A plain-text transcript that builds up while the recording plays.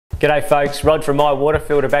G'day folks, Rod from My Water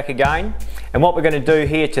Filter back again. And what we're going to do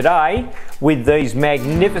here today with these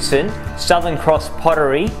magnificent Southern Cross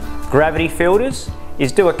Pottery gravity filters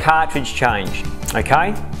is do a cartridge change,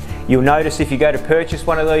 okay? You'll notice if you go to purchase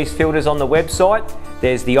one of these filters on the website,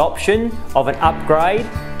 there's the option of an upgrade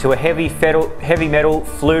to a heavy metal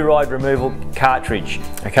fluoride removal cartridge,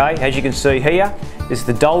 okay? As you can see here, this is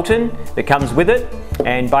the Doulton that comes with it,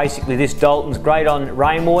 and basically this Doulton's great on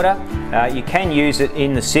rainwater. You can use it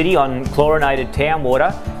in the city on chlorinated town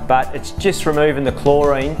water, but it's just removing the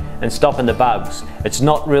chlorine and stopping the bugs. It's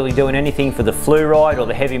not really doing anything for the fluoride or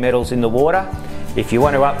the heavy metals in the water. If you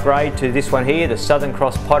want to upgrade to this one here, the Southern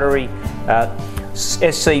Cross Pottery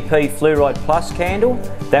SCP Fluoride Plus candle,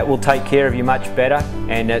 that will take care of you much better,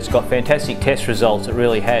 and it's got fantastic test results, it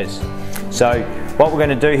really has. So what we're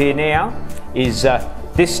going to do here now is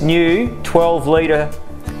this new 12 litre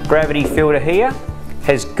gravity filter here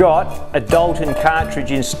has got a Doulton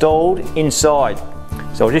cartridge installed inside.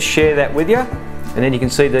 So I'll just share that with you, and then you can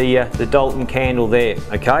see the Doulton candle there,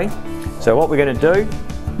 okay? So what we're going to do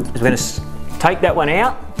is we're going to take that one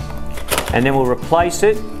out, and then we'll replace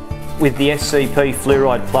it with the SCP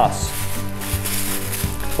Fluoride Plus.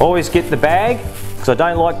 Always get the bag, because I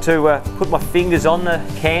don't like to put my fingers on the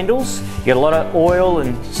candles. You get a lot of oil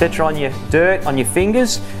and etc. on your dirt, on your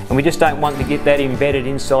fingers, and we just don't want to get that embedded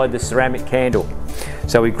inside the ceramic candle.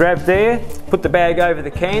 So we grab there, put the bag over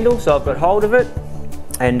the candle so I've got hold of it,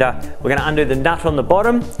 and we're going to undo the nut on the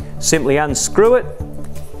bottom, simply unscrew it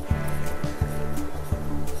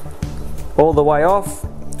all the way off.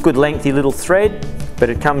 Good lengthy little thread, but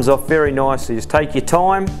it comes off very nicely. Just take your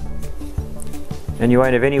time and you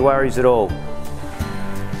won't have any worries at all.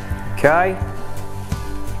 Okay.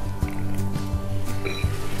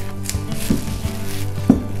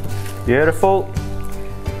 Beautiful.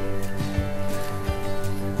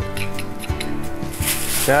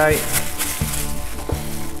 Okay.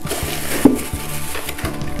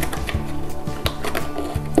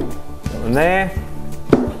 That one there.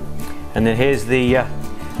 And then here's the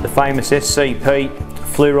famous SCP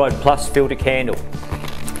Fluoride Plus filter candle.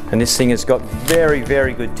 And this thing has got very,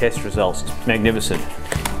 very good test results. It's magnificent.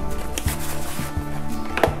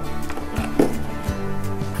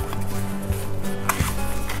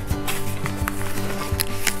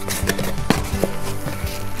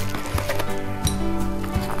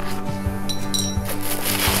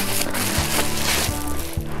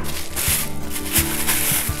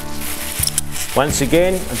 Once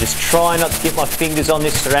again, I'm just trying not to get my fingers on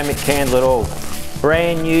this ceramic candle at all.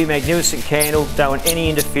 Brand new, magnificent candle, don't want any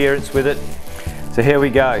interference with it. So here we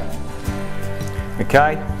go.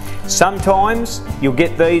 Okay, sometimes you'll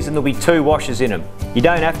get these and there'll be two washers in them. You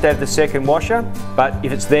don't have to have the second washer, but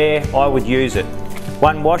if it's there, I would use it.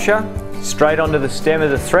 One washer, straight onto the stem of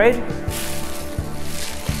the thread,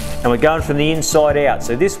 and we're going from the inside out.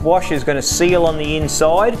 So this washer is going to seal on the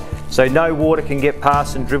inside, so no water can get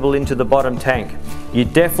past and dribble into the bottom tank. You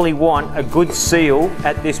definitely want a good seal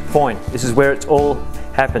at this point. This is where it all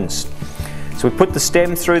happens. So we put the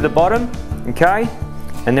stem through the bottom, okay,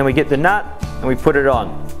 and then we get the nut and we put it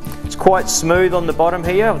on. It's quite smooth on the bottom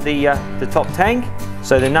here of the top tank,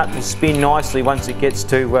 so the nut will spin nicely once it gets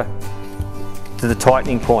to the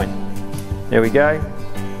tightening point. There we go,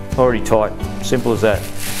 already tight, simple as that.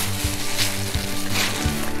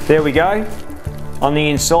 There we go. On the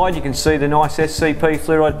inside you can see the nice SCP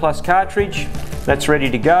Fluoride Plus cartridge. That's ready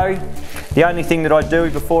to go. The only thing that I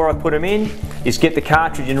do before I put them in is get the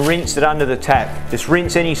cartridge and rinse it under the tap. Just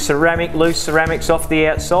rinse any loose ceramics off the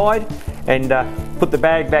outside, and put the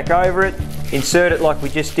bag back over it, insert it like we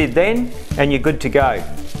just did then, and you're good to go.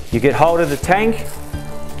 You get hold of the tank,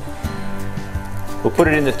 we'll put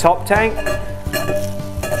it in the top tank.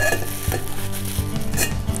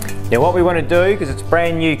 Now what we want to do, because it's a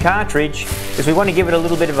brand new cartridge, is we want to give it a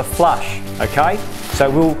little bit of a flush, okay? So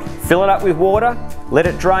we'll fill it up with water, let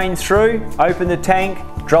it drain through, open the tank,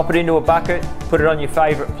 drop it into a bucket, put it on your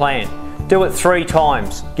favourite plant. Do it 3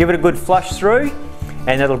 times. Give it a good flush through,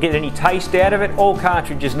 and it'll get any taste out of it. All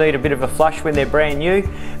cartridges need a bit of a flush when they're brand new.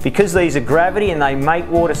 Because these are gravity and they make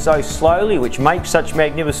water so slowly, which makes such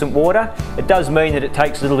magnificent water, it does mean that it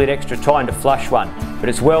takes a little bit extra time to flush one. But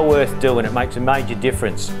it's well worth doing, it makes a major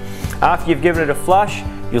difference. After you've given it a flush,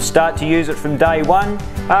 you'll start to use it from day one.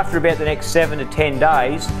 After about the next 7 to 10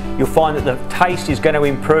 days, you'll find that the taste is going to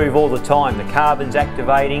improve all the time. The carbon's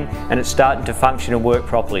activating and it's starting to function and work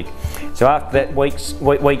properly. So after that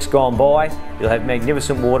week's gone by, you'll have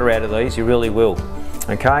magnificent water out of these, you really will.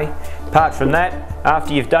 Okay? Apart from that,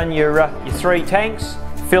 after you've done your 3 tanks,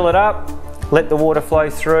 fill it up, let the water flow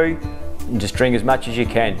through, and just drink as much as you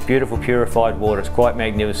can. Beautiful purified water, it's quite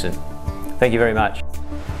magnificent. Thank you very much.